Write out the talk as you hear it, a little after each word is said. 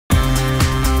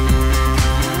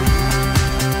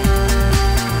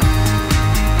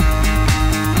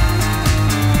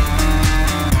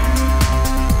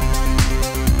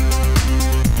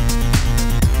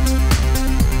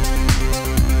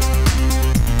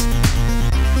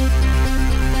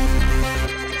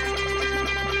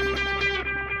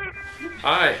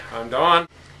Hi, I'm Don.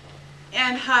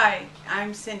 And hi,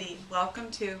 I'm Cindy.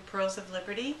 Welcome to Pearls of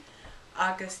Liberty,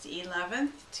 August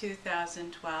 11th,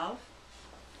 2012.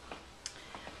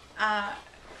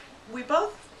 We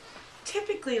both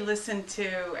typically listen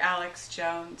to Alex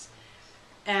Jones,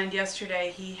 and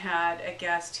yesterday he had a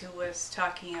guest who was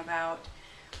talking about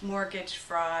mortgage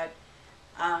fraud.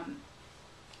 And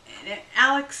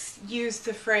Alex used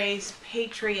the phrase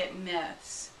Patriot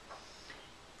Myths,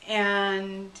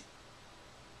 and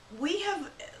we have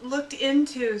looked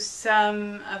into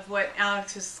some of what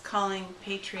Alex is calling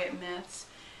Patriot Myths,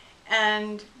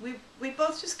 and we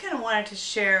both just kind of wanted to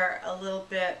share a little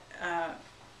bit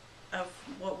of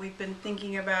what we've been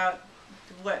thinking about,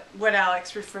 what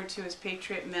Alex referred to as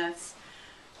Patriot Myths,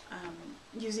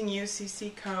 using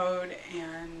UCC code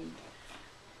and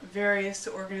various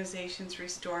organizations,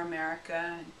 Restore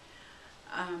America.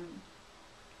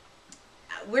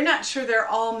 We're not sure they're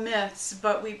all myths,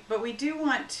 but we do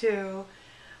want to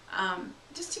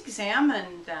just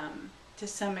examine them to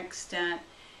some extent.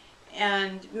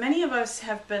 And many of us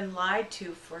have been lied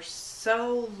to for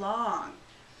so long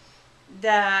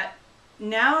that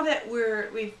now that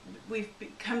we've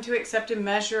come to accept a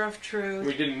measure of truth.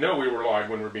 We didn't know we were lied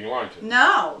when we were being lied to.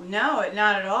 No, not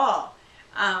at all.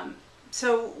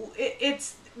 So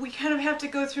we kind of have to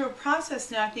go through a process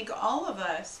now, I think all of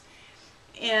us,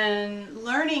 in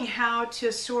learning how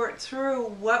to sort through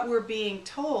what we're being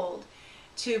told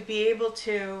to be able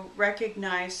to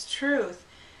recognize truth.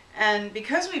 And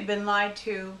because we've been lied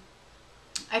to,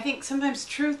 I think sometimes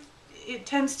truth, it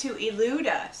tends to elude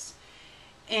us.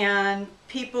 And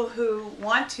people who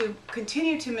want to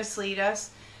continue to mislead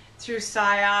us through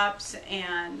psyops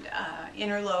and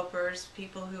interlopers,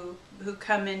 people who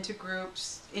come into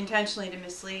groups intentionally to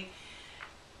mislead,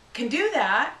 can do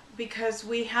that because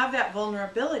we have that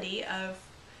vulnerability of,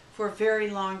 for a very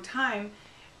long time,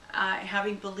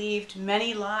 having believed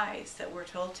many lies that were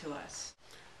told to us.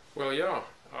 Well, yeah.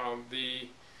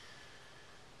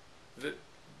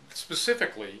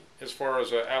 Specifically, as far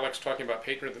as Alex talking about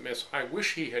Patriot Myths, I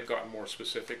wish he had gotten more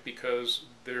specific, because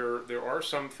there are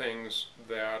some things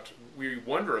that we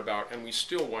wonder about and we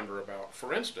still wonder about.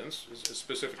 For instance,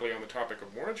 specifically on the topic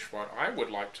of mortgage fraud, I would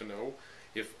like to know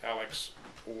if Alex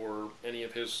or any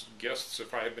of his guests,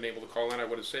 if I had been able to call in, I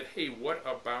would have said, hey, what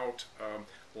about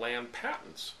land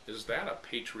patents? Is that a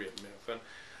Patriot myth? And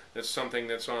that's something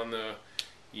that's on the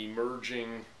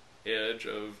emerging edge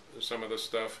of some of the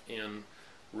stuff in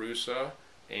RUSA,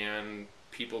 and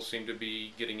people seem to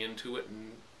be getting into it,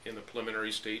 and in the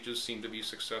preliminary stages seem to be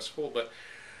successful. But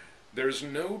there's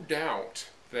no doubt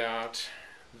that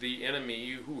the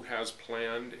enemy, who has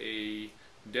planned a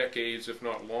decades, if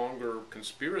not longer,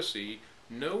 conspiracy,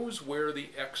 knows where the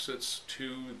exits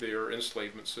to their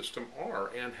enslavement system are,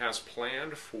 and has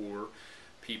planned for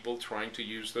people trying to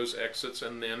use those exits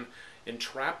and then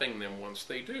entrapping them once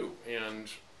they do.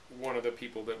 And one of the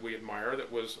people that we admire,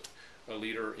 that was a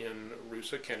leader in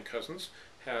RUSA, Ken Cousins,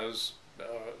 has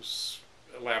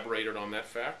elaborated on that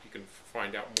fact. You can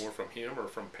find out more from him or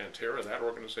from Pantera, that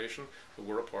organization that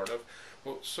we're a part of.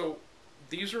 Well, so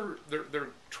these are they're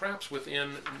traps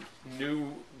within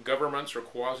new governments or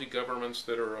quasi-governments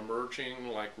that are emerging,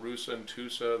 like RUSA and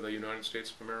TUSA, the United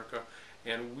States of America,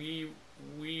 and we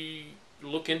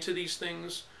look into these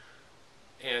things,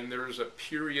 and there's a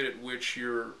period at which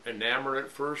you're enamored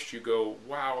at first. You go,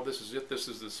 wow, this is it, this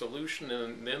is the solution,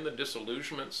 and then the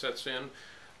disillusionment sets in,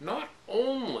 not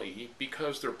only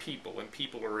because they're people and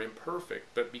people are imperfect,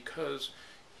 but because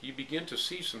you begin to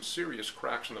see some serious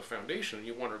cracks in the foundation, and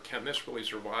you wonder, can this really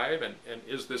survive, and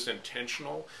is this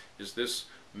intentional? Is this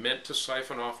meant to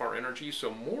siphon off our energy?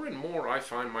 So more and more I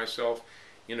find myself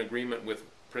in agreement with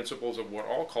principles of what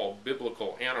I'll call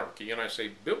biblical anarchy. And I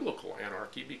say biblical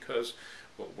anarchy because,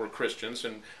 well, we're Christians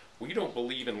and we don't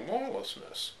believe in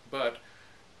lawlessness, but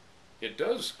it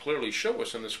does clearly show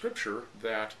us in the scripture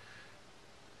that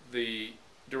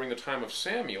during the time of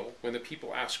Samuel, when the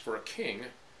people asked for a king,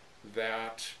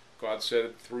 that God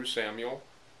said through Samuel,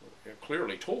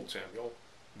 clearly told Samuel,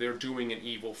 they're doing an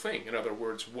evil thing. In other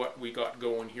words, what we got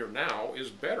going here now is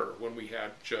better, when we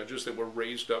had judges that were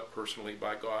raised up personally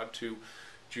by God to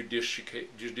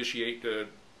judiciate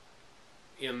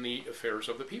in the affairs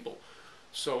of the people.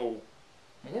 So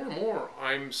more and more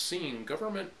I'm seeing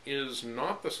government is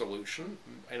not the solution,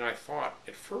 and I thought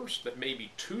at first that maybe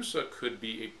TUSA could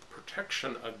be a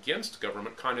protection against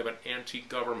government, kind of an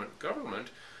anti-government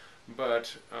government,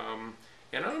 but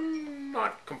and I'm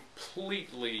not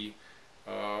completely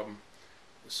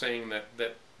saying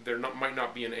that there might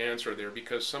not be an answer there,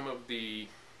 because some of the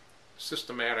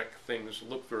systematic things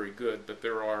look very good, but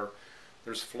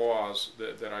there's flaws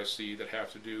that I see that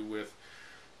have to do with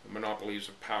monopolies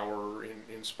of power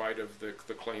in spite of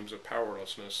the claims of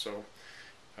powerlessness. So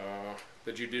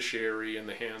the judiciary in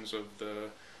the hands of the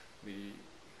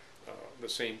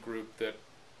same group that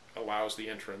allows the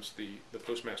entrance, the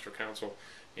Postmaster Council,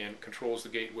 and controls the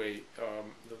gateway,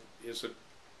 is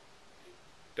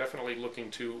definitely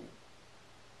looking to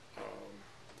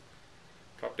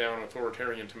top-down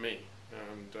authoritarian to me.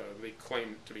 And they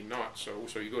claim to be not so.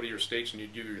 So you go to your states and you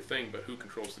do your thing, but who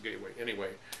controls the gateway? Anyway,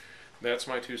 that's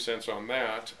my 2 cents on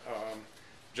that.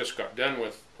 Just got done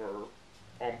with, or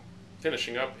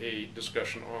finishing up a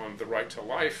discussion on the right to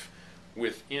life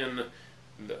within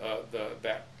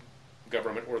that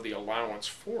government, or the allowance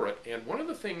for it. And one of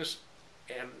the things,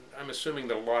 and I'm assuming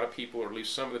that a lot of people, or at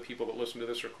least some of the people that listen to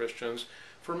this, are Christians.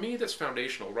 For me, that's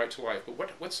foundational, right to life.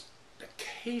 But what's the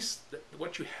case, that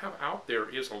what you have out there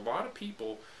is a lot of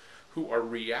people who are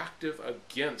reactive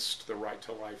against the right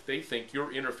to life. They think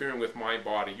you're interfering with my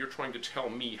body, you're trying to tell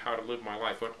me how to live my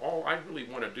life, when all I really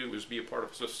want to do is be a part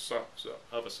of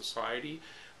a society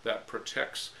that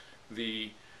protects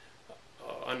the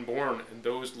unborn and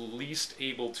those least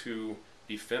able to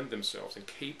defend themselves and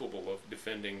capable of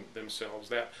defending themselves.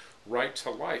 That right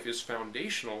to life is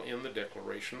foundational in the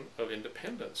Declaration of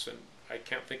Independence, and I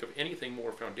can't think of anything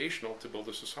more foundational to build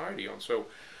a society on. So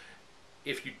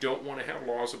if you don't want to have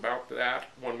laws about that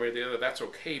one way or the other, that's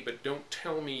okay, but don't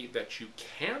tell me that you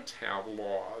can't have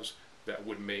laws that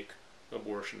would make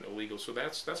abortion illegal. So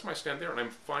that's my stand there, and I'm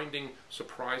finding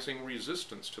surprising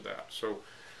resistance to that. So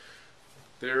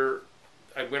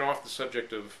I went off the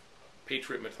subject of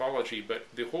Patriot mythology, but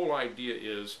the whole idea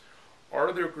is,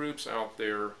 are there groups out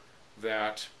there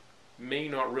that may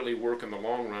not really work in the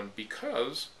long run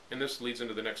because, and this leads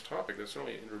into the next topic that's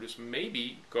only introduced,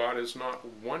 maybe God is not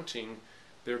wanting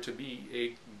there to be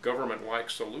a government-like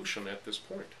solution at this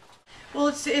point. Well,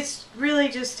 it's really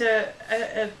just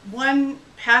a one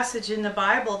passage in the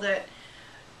Bible that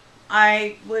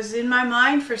I was in my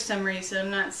mind for some reason.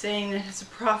 I'm not saying that it's a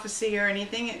prophecy or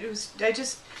anything. I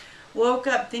just woke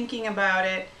up thinking about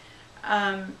it,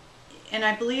 and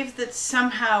I believe that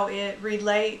somehow it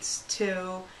relates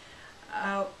to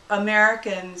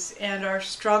Americans and our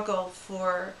struggle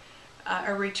for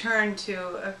a return to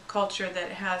a culture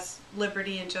that has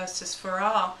liberty and justice for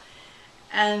all.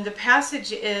 And the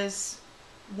passage is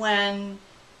when,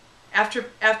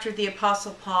 after the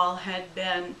Apostle Paul had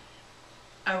been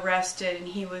arrested and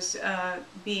he was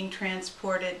being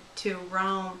transported to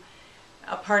Rome,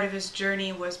 a part of his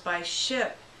journey was by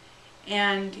ship,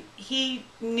 and he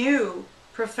knew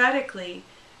prophetically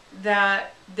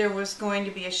that there was going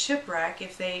to be a shipwreck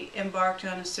if they embarked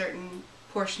on a certain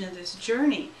portion of this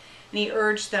journey. And he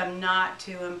urged them not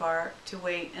to embark, to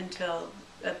wait until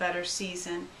a better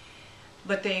season.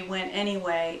 But they went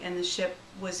anyway, and the ship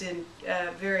was in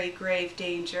very grave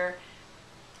danger.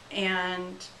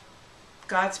 And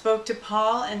God spoke to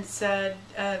Paul and said,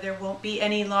 there won't be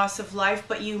any loss of life,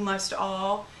 but you must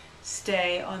all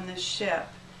stay on the ship.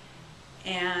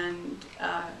 And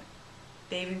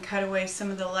they even cut away some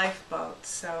of the lifeboats.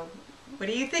 So what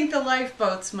do you think the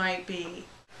lifeboats might be?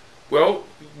 Well,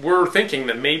 we're thinking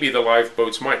that maybe the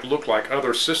lifeboats might look like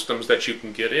other systems that you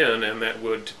can get in, and that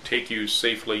would take you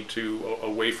safely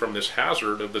away from this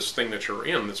hazard of this thing that you're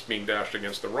in that's being dashed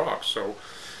against the rocks. So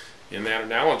in that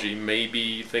analogy,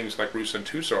 maybe things like RUSA and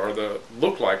TUSA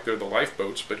look like they're the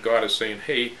lifeboats, but God is saying,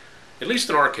 hey, at least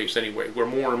in our case anyway, we're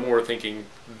more and more thinking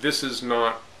this is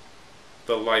not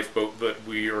the lifeboat that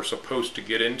we are supposed to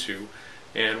get into,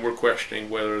 and we're questioning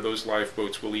whether those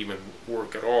lifeboats will even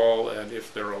work at all, and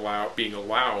if they're being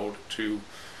allowed to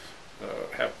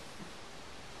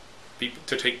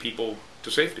take people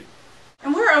to safety.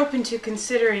 And we're open to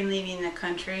considering leaving the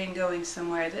country and going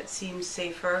somewhere that seems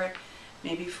safer,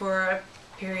 maybe for a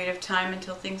period of time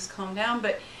until things calm down.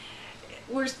 But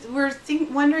we're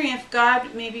wondering if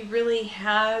God maybe really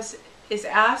is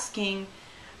asking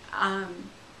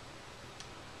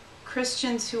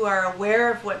Christians who are aware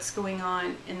of what's going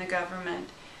on in the government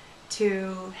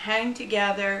to hang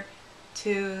together,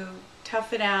 to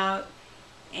tough it out,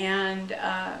 and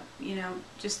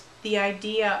just the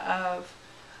idea of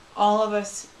all of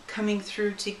us coming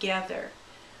through together.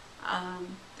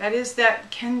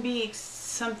 That can be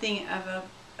something of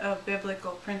a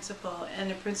biblical principle, and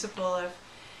a principle of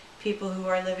people who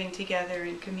are living together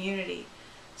in community.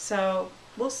 So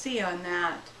we'll see on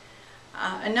that.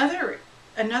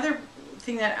 Another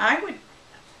thing that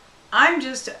I'm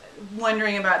just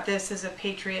wondering about this as a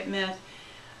Patriot myth.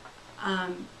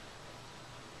 Don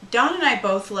and I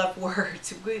both love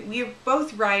words. We are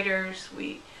both writers.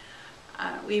 We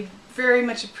very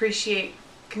much appreciate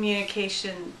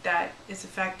communication that is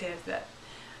effective, that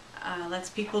lets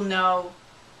people know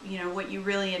you know, what you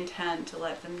really intend to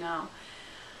let them know.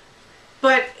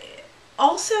 But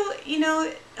also, you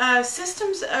know,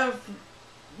 systems of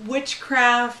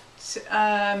witchcraft,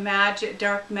 magic,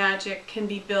 dark magic can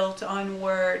be built on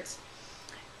words.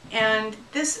 And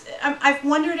this, I've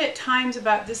wondered at times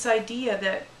about this idea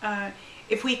that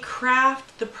if we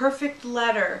craft the perfect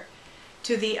letter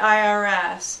to the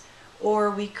IRS, or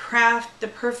we craft the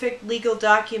perfect legal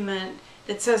document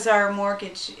that says our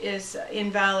mortgage is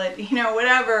invalid, you know,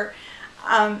 whatever,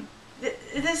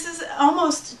 this is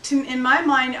almost, in my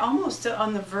mind, almost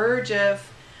on the verge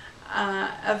of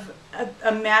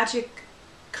a magic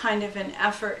kind of an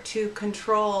effort to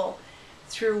control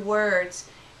through words.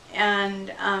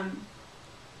 And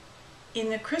in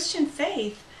the Christian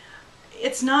faith,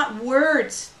 it's not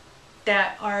words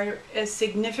that are as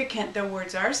significant, though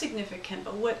words are significant,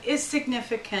 but what is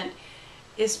significant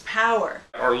is power.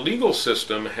 Our legal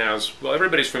system has, well,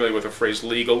 everybody's familiar with the phrase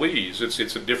legalese.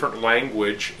 It's a different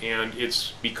language, and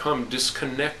it's become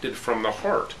disconnected from the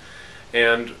heart.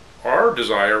 And our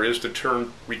desire is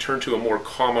to return to a more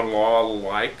common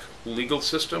law-like legal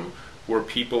system where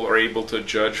people are able to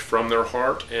judge from their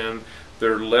heart, and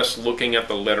they're less looking at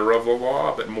the letter of the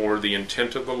law, but more the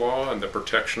intent of the law and the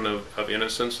protection of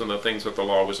innocence and the things that the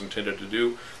law was intended to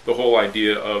do. The whole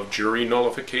idea of jury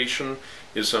nullification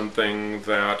is something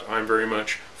that I'm very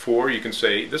much for. You can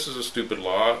say, this is a stupid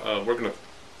law, we're going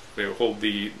to hold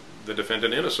the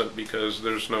defendant innocent because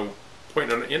there's no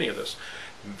point in any of this.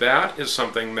 That is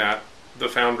something that the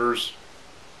founders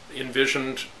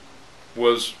envisioned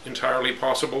was entirely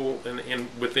possible and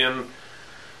within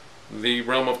the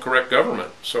realm of correct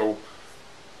government. So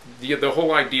the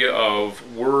whole idea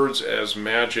of words as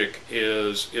magic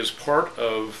is part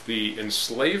of the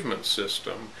enslavement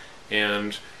system,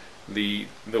 and the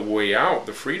way out,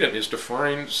 the freedom, is to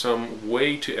find some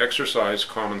way to exercise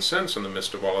common sense in the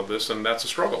midst of all of this, and that's a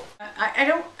struggle.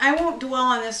 I won't dwell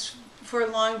on this for a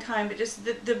long time, but just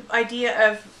the idea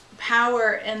of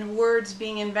power and words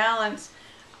being in balance,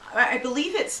 I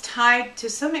believe it's tied to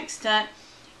some extent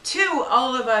to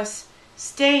all of us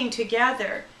staying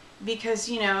together, because,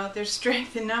 you know, there's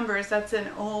strength in numbers. That's an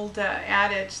old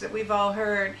adage that we've all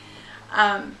heard.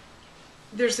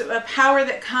 There's a power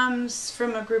that comes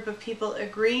from a group of people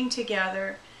agreeing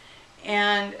together,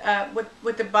 and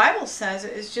what the Bible says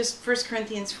is just 1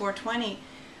 Corinthians 4:20.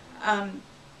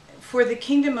 For the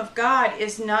kingdom of God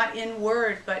is not in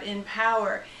word, but in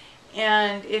power.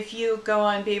 And if you go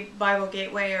on Bible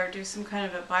Gateway or do some kind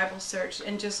of a Bible search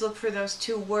and just look for those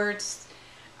two words,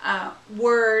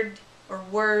 word or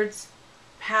words,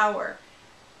 power,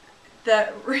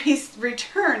 the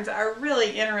returns are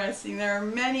really interesting. There are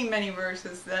many, many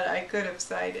verses that I could have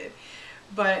cited,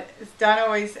 but Don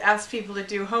always asks people to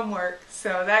do homework,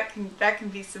 so that can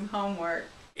be some homework.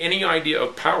 Any idea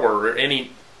of power, or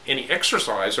any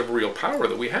exercise of real power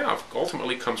that we have,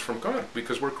 ultimately comes from God,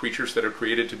 because we're creatures that are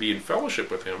created to be in fellowship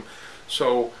with Him.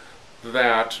 So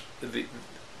that the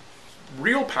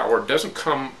real power doesn't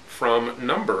come from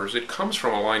numbers, it comes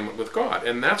from alignment with God.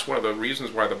 And that's one of the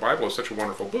reasons why the Bible is such a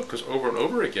wonderful book, because over and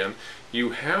over again you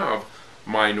have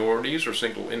minorities or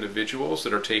single individuals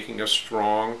that are taking a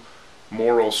strong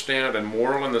moral stand, and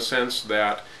moral in the sense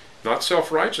that not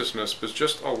self-righteousness, but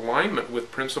just alignment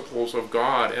with principles of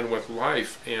God and with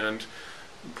life and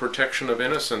protection of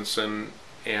innocence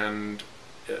and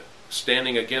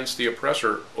standing against the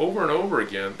oppressor over and over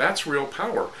again. That's real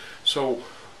power. So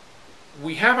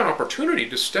we have an opportunity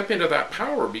to step into that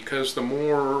power, because the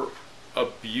more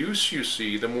abuse you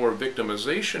see, the more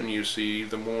victimization you see,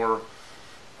 the more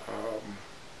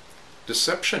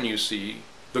deception you see,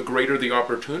 the greater the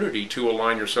opportunity to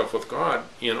align yourself with God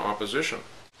in opposition.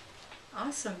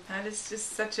 Awesome. That is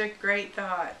just such a great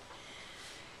thought.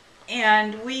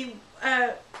 And we've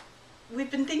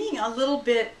been thinking a little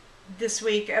bit this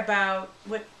week about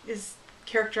what is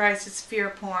characterized as fear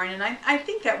porn, and I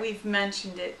think that we've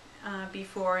mentioned it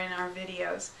before in our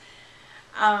videos.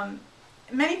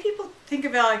 Many people think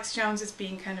of Alex Jones as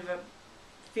being kind of a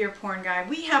fear porn guy.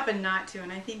 We happen not to,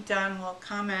 and I think Don will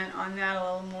comment on that a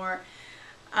little more.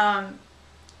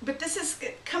 But this has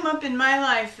come up in my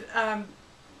life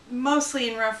mostly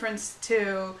in reference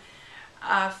to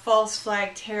false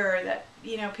flag terror, that,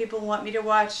 you know, people want me to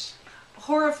watch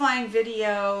horrifying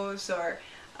videos, or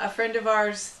a friend of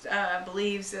ours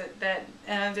believes that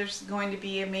there's going to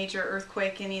be a major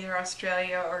earthquake in either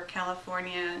Australia or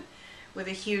California with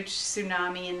a huge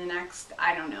tsunami in the next,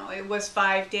 I don't know, it was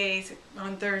 5 days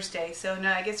on Thursday, so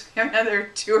now I guess we have another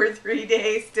 2 or 3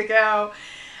 days to go.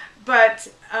 But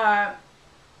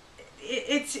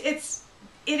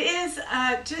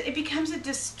it becomes a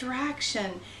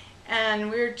distraction. And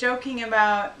we were joking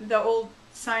about the old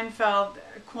Seinfeld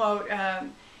quote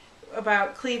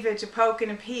about cleavage, a poke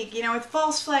and a peek. You know, with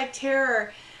false flag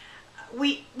terror,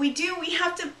 we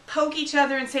have to poke each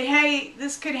other and say, hey,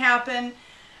 this could happen.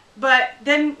 But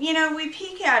then, you know, we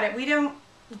peek at it. We don't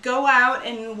go out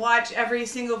and watch every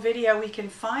single video we can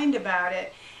find about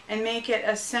it and make it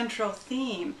a central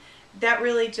theme. That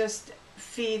really just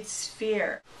feeds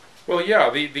fear. Well, yeah,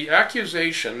 the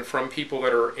accusation from people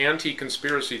that are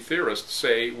anti-conspiracy theorists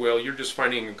say, well, you're just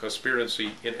finding a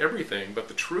conspiracy in everything. But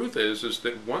the truth is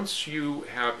that once you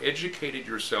have educated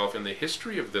yourself in the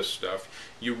history of this stuff,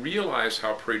 you realize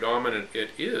how predominant it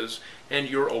is, and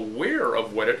you're aware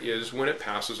of what it is when it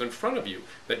passes in front of you.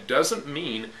 That doesn't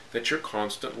mean that you're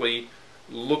constantly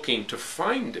looking to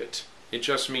find it. It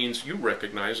just means you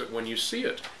recognize it when you see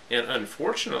it. And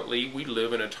unfortunately, we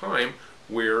live in a time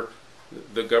where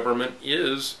the government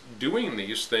is doing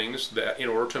these things that in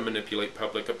order to manipulate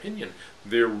public opinion.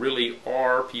 There really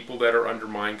are people that are under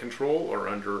mind control or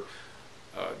under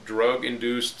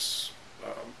drug-induced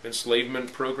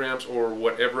enslavement programs or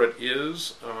whatever it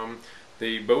is.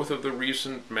 Both of the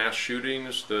recent mass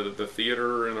shootings, the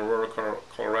theater in Aurora,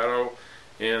 Colorado,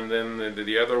 and then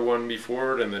the other one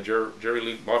before it, and the Jerry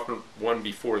Lee Lawson one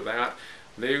before that,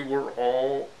 they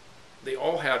all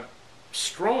had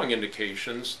strong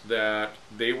indications that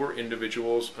they were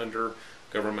individuals under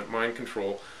government mind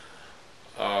control.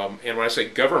 And when I say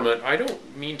government, I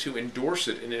don't mean to endorse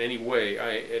it in any way.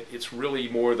 It's really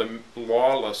more the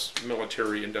lawless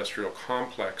military-industrial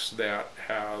complex that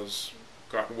has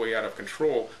gotten way out of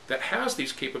control, that has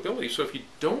these capabilities. So if you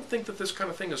don't think that this kind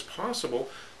of thing is possible,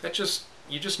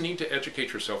 you just need to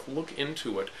educate yourself, look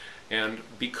into it, and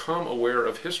become aware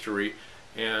of history,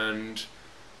 and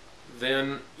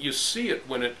then you see it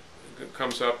when it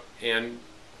comes up, and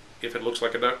if it looks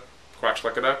like a duck, quacks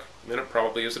like a duck, then it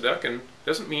probably is a duck, and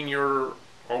doesn't mean you're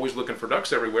always looking for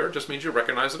ducks everywhere, it just means you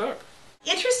recognize a duck.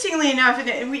 Interestingly enough,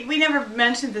 and we never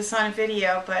mentioned this on a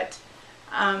video, but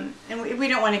and we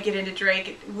don't want to get into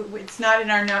Drake. It's not in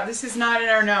our notes. This is not in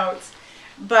our notes,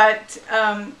 but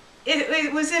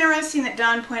it was interesting that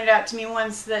Don pointed out to me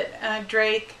once that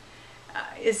Drake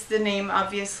is the name,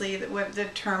 obviously, the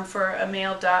term for a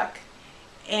male duck,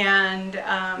 and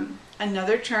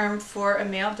another term for a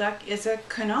male duck is a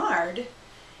canard,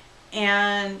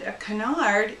 and a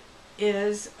canard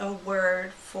is a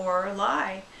word for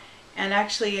lie. And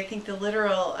actually, I think the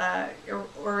literal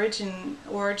origin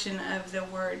of the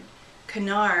word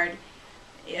canard,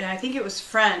 I think it was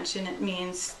French, and it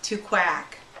means to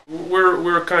quack.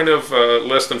 We're kind of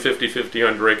less than 50-50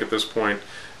 on Drake at this point,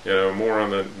 more on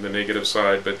the negative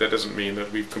side, but that doesn't mean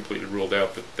that we've completely ruled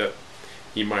out that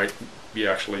he might be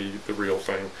actually the real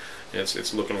thing.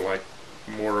 It's looking like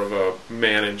more of a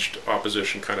managed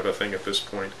opposition kind of a thing at this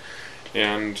point.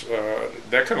 And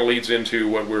that kind of leads into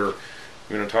what we're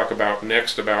going to talk about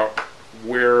next, about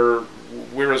where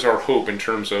is our hope in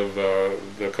terms of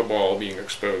the cabal being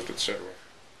exposed, etc.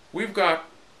 We've got,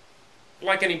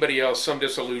 like anybody else, some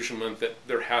disillusionment that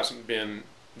there hasn't been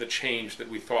the change that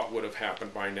we thought would have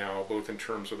happened by now, both in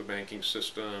terms of the banking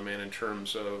system and in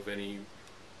terms of any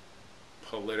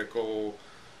political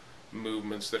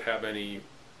movements that have any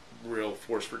real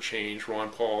force for change. Ron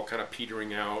Paul kind of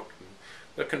petering out.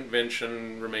 The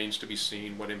convention remains to be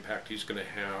seen what impact he's going to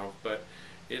have, but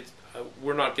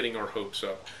we're not getting our hopes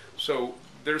up. So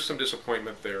there's some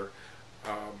disappointment there,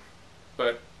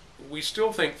 but we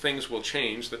still think things will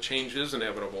change. The change is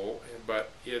inevitable,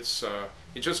 but it's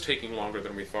just taking longer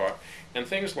than we thought. And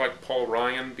things like Paul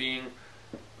Ryan being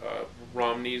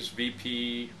Romney's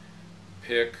VP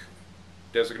pick,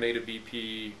 designated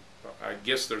VP, I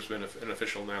guess there's been an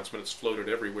official announcement. It's floated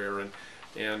everywhere,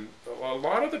 and a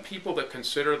lot of the people that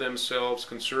consider themselves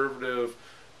conservative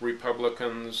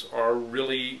Republicans are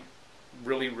really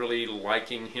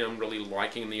liking him, really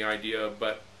liking the idea,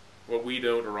 but what we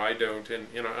don't, or I don't, and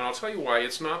I'll tell you why.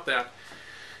 It's not that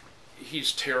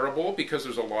he's terrible, because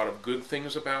there's a lot of good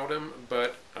things about him,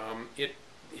 but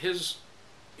his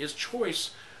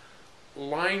choice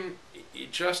line,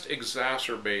 it just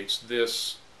exacerbates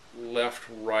this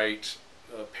left-right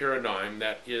paradigm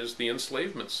that is the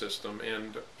enslavement system,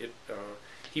 and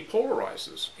he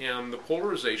polarizes, and the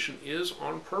polarization is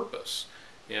on purpose.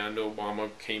 And Obama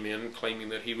came in claiming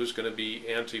that he was going to be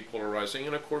anti-polarizing,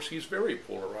 and of course he's very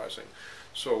polarizing.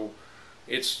 So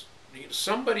it's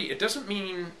it doesn't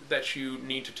mean that you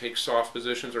need to take soft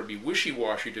positions or be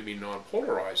wishy-washy to be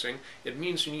non-polarizing. It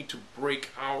means you need to break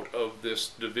out of this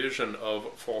division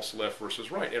of false left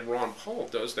versus right. And Ron Paul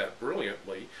does that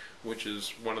brilliantly, which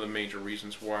is one of the major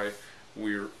reasons why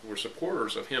we're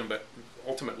supporters of him. But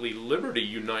ultimately, liberty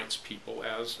unites people,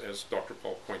 as Dr.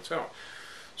 Paul points out.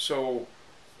 So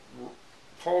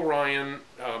Paul Ryan,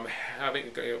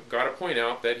 having got to point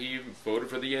out that he voted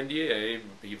for the NDAA,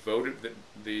 he voted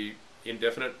the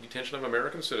indefinite detention of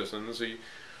American citizens,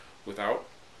 without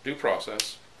due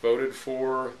process, voted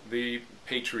for the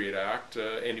Patriot Act,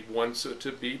 and he wants it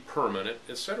to be permanent,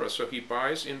 etc. So he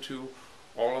buys into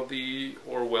all of the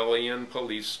Orwellian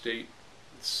police state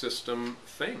system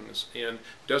things and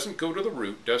doesn't go to the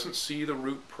root, doesn't see the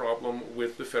root problem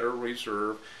with the Federal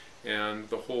Reserve and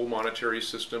the whole monetary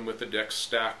system with the decks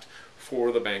stacked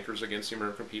for the bankers against the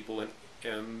American people,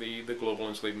 and the global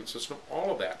enslavement system,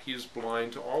 all of that. He's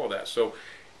blind to all of that. So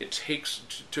it takes,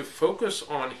 to focus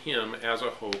on him as a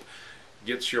hope,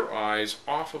 gets your eyes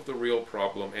off of the real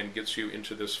problem and gets you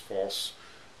into this false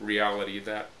reality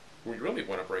that we really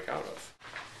want to break out of.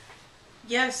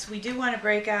 Yes, we do want to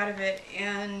break out of it,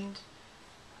 and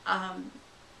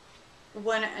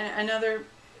another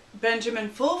Benjamin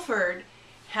Fulford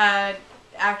had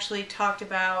actually talked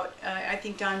about, I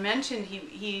think Don mentioned,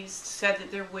 he said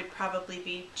that there would probably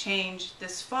be change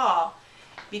this fall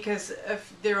because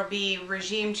there will be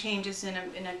regime changes in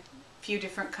a few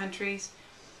different countries,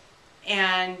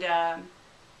 and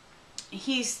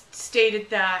he stated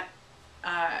that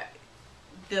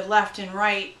the left and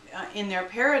right in their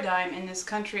paradigm in this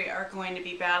country are going to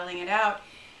be battling it out.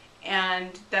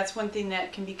 And that's one thing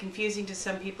that can be confusing to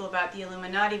some people about the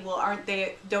Illuminati. Well,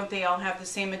 don't they all have the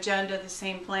same agenda, the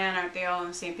same plan? Aren't they all on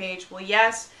the same page? Well,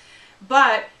 yes,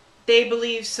 but they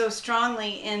believe so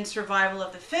strongly in survival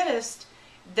of the fittest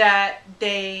that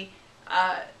they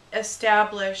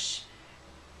establish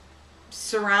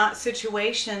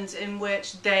situations in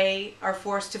which they are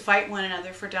forced to fight one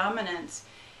another for dominance.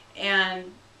 And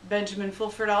Benjamin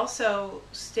Fulford also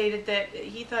stated that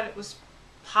he thought it was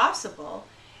possible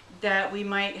that we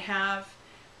might have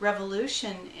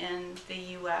revolution in the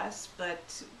U.S.,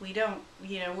 but we don't,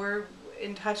 we're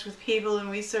in touch with people, and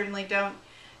we certainly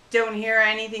don't hear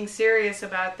anything serious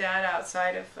about that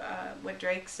outside of what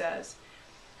Drake says,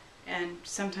 and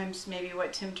sometimes maybe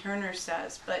what Tim Turner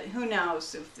says. But who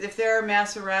knows? If there are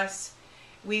mass arrests,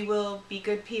 we will be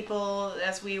good people,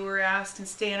 as we were asked, and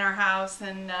stay in our house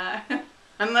and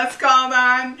unless called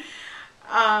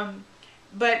on.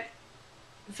 But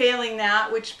failing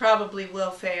that, which probably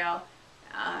will fail,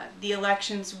 the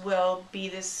elections will be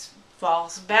this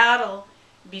false battle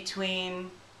between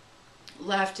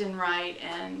left and right,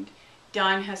 and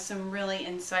Don has some really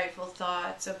insightful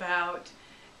thoughts about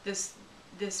this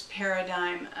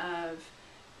paradigm of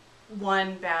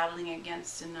one battling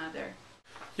against another.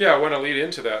 Yeah, I want to lead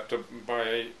into that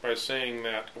by saying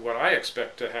that what I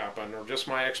expect to happen, or just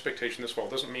my expectation this fall,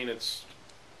 doesn't mean it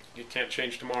can't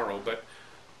change tomorrow, but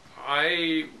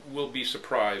I will be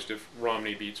surprised if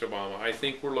Romney beats Obama. I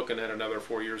think we're looking at another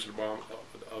 4 years of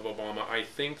Obama. I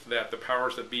think that the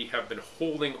powers that be have been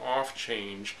holding off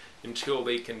change until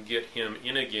they can get him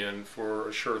in again for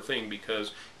a sure thing,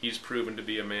 because he's proven to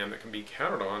be a man that can be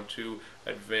counted on to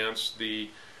advance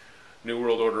the New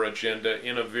World Order agenda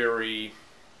in a very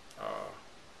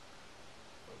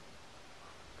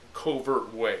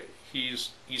covert way.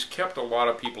 He's kept a lot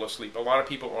of people asleep. A lot of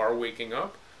people are waking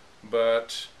up,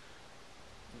 but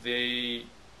I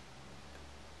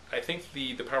think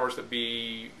the powers that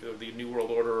be, the New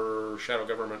World Order, shadow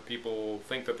government people,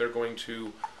 think that they're going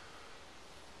to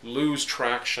lose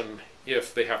traction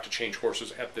if they have to change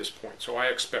horses at this point. So I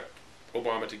expect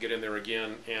Obama to get in there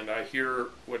again, and I hear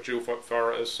what Joe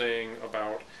Farah is saying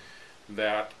about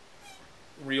that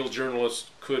real journalists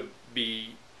could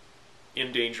be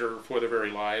in danger for their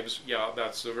very lives. Yeah,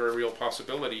 that's a very real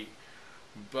possibility,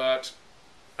 but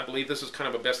I believe this is kind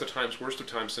of a best of times, worst of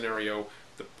times scenario.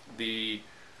 The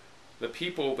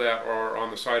people that are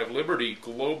on the side of liberty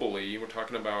globally, we're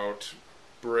talking about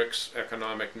BRICS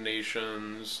economic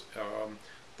nations,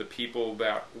 the people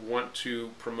that want to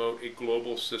promote a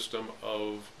global system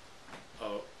of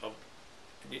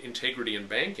integrity in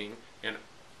banking and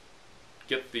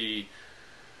get the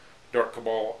dark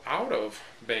cabal out of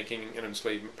banking and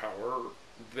enslavement power,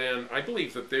 then I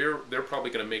believe that they're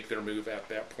probably going to make their move at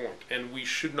that point. And we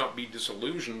should not be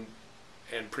disillusioned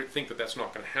and think that that's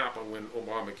not going to happen when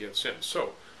Obama gets in.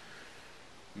 So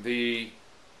the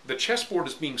chessboard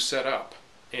is being set up,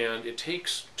 and it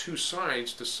takes two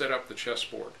sides to set up the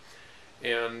chessboard.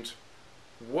 And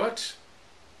what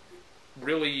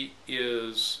really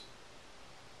is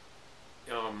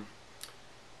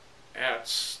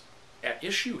at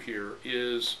issue here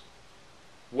is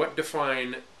what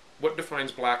defines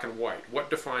black and white, what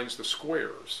defines the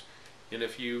squares. And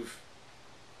if you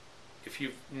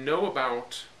know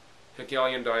about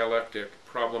Hegelian dialectic,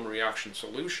 problem, reaction,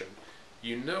 solution,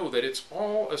 you know that it's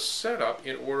all a setup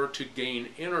in order to gain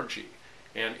energy.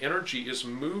 And energy is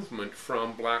movement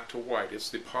from black to white. It's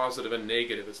the positive and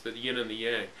negative. It's the yin and the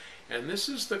yang. And this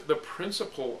is the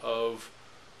principle of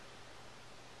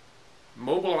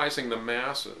mobilizing the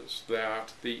masses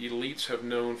that the elites have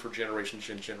known for generations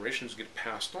and generations, get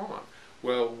passed on.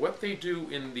 Well, what they do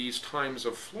in these times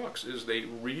of flux is they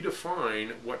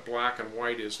redefine what black and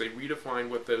white is. They redefine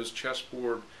what those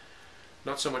chessboard,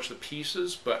 not so much the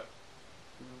pieces, but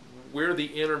where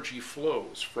the energy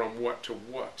flows from what to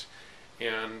what.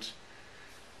 And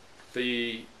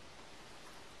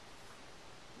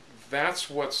that's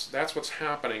what's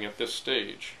happening at this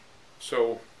stage.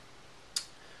 So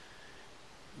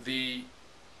the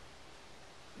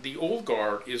old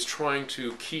guard is trying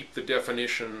to keep the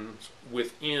definitions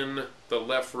within the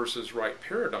left versus right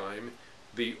paradigm.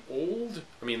 The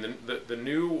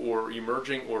new or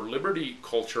emerging or liberty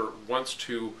culture wants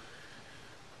to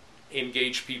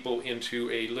engage people into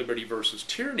a liberty versus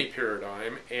tyranny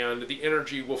paradigm, and the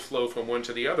energy will flow from one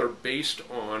to the other based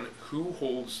on who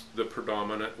holds the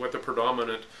predominant, what the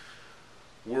predominant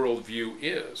worldview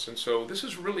is. And so this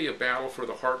is really a battle for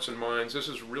the hearts and minds. This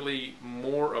is really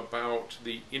more about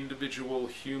the individual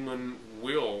human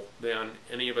will than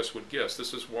any of us would guess.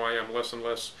 This is why I'm less and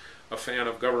less a fan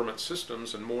of government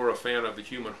systems and more a fan of the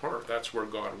human heart. That's where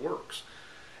God works.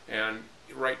 And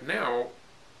right now,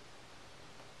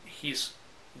 He's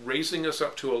raising us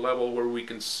up to a level where we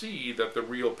can see that the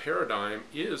real paradigm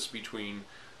is between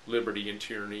liberty and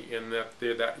tyranny, and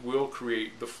that will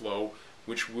create the flow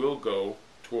which will go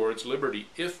towards liberty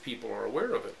if people are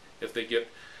aware of it. If they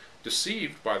get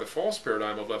deceived by the false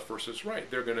paradigm of left versus right,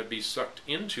 they're going to be sucked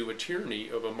into a tyranny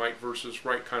of a might versus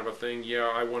right kind of a thing. Yeah,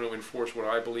 I want to enforce what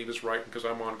I believe is right because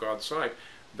I'm on God's side.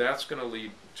 That's going to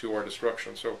lead to our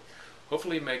destruction. So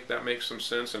hopefully that makes some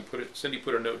sense. And Cindy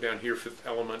put a note down here, Fifth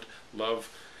Element,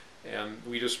 love. And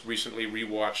we just recently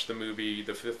rewatched the movie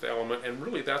The Fifth Element, and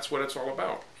really that's what it's all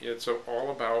about. It's all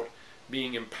about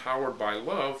being empowered by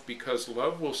love, because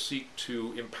love will seek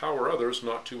to empower others,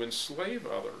 not to enslave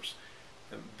others.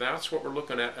 And that's what we're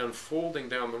looking at unfolding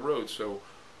down the road. So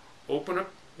open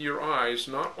up your eyes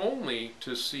not only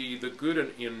to see the good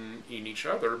in each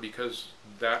other, because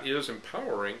that is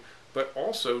empowering, but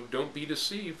also don't be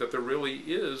deceived that there really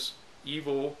is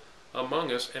evil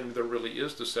among us and there really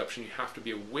is deception. You have to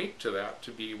be awake to that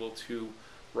to be able to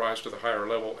rise to the higher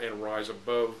level and rise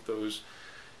above those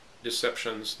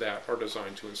deceptions that are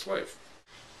designed to enslave.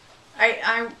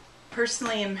 I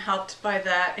personally am helped by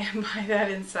that and by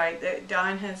that insight that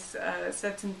Don has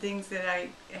said some things that I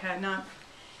had not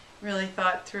really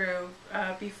thought through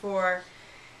before.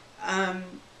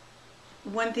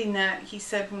 One thing that he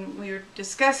said when we were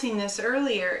discussing this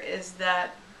earlier is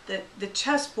that the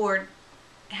chessboard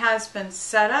has been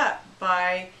set up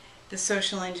by the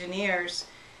social engineers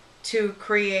to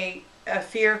create a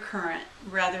fear current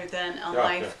rather than a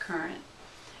life current,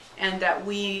 and that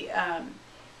we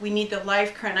need the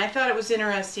life current. I thought it was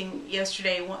interesting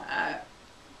yesterday.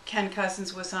 Ken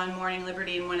Cousins was on Morning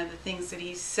Liberty, and one of the things that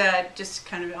he said, just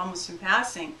kind of almost in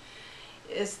passing,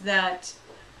 is that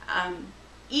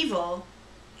evil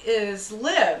is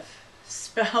live,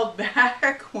 spelled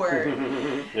backward.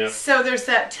 Yep. So there's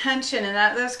that tension, and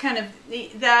that's kind of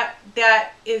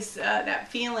that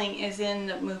feeling is in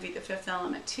the movie The Fifth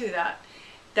Element too.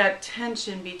 That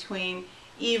tension between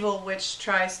evil, which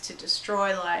tries to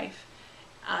destroy life,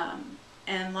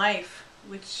 and life,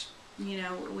 which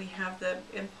we have the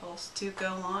impulse to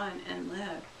go on and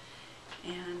live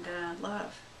and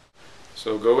love.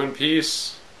 So go in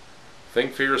peace,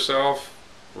 think for yourself,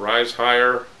 rise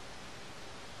higher,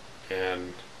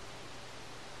 and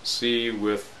see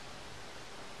with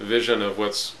the vision of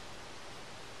what's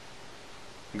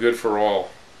good for all.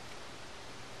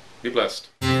 Be blessed.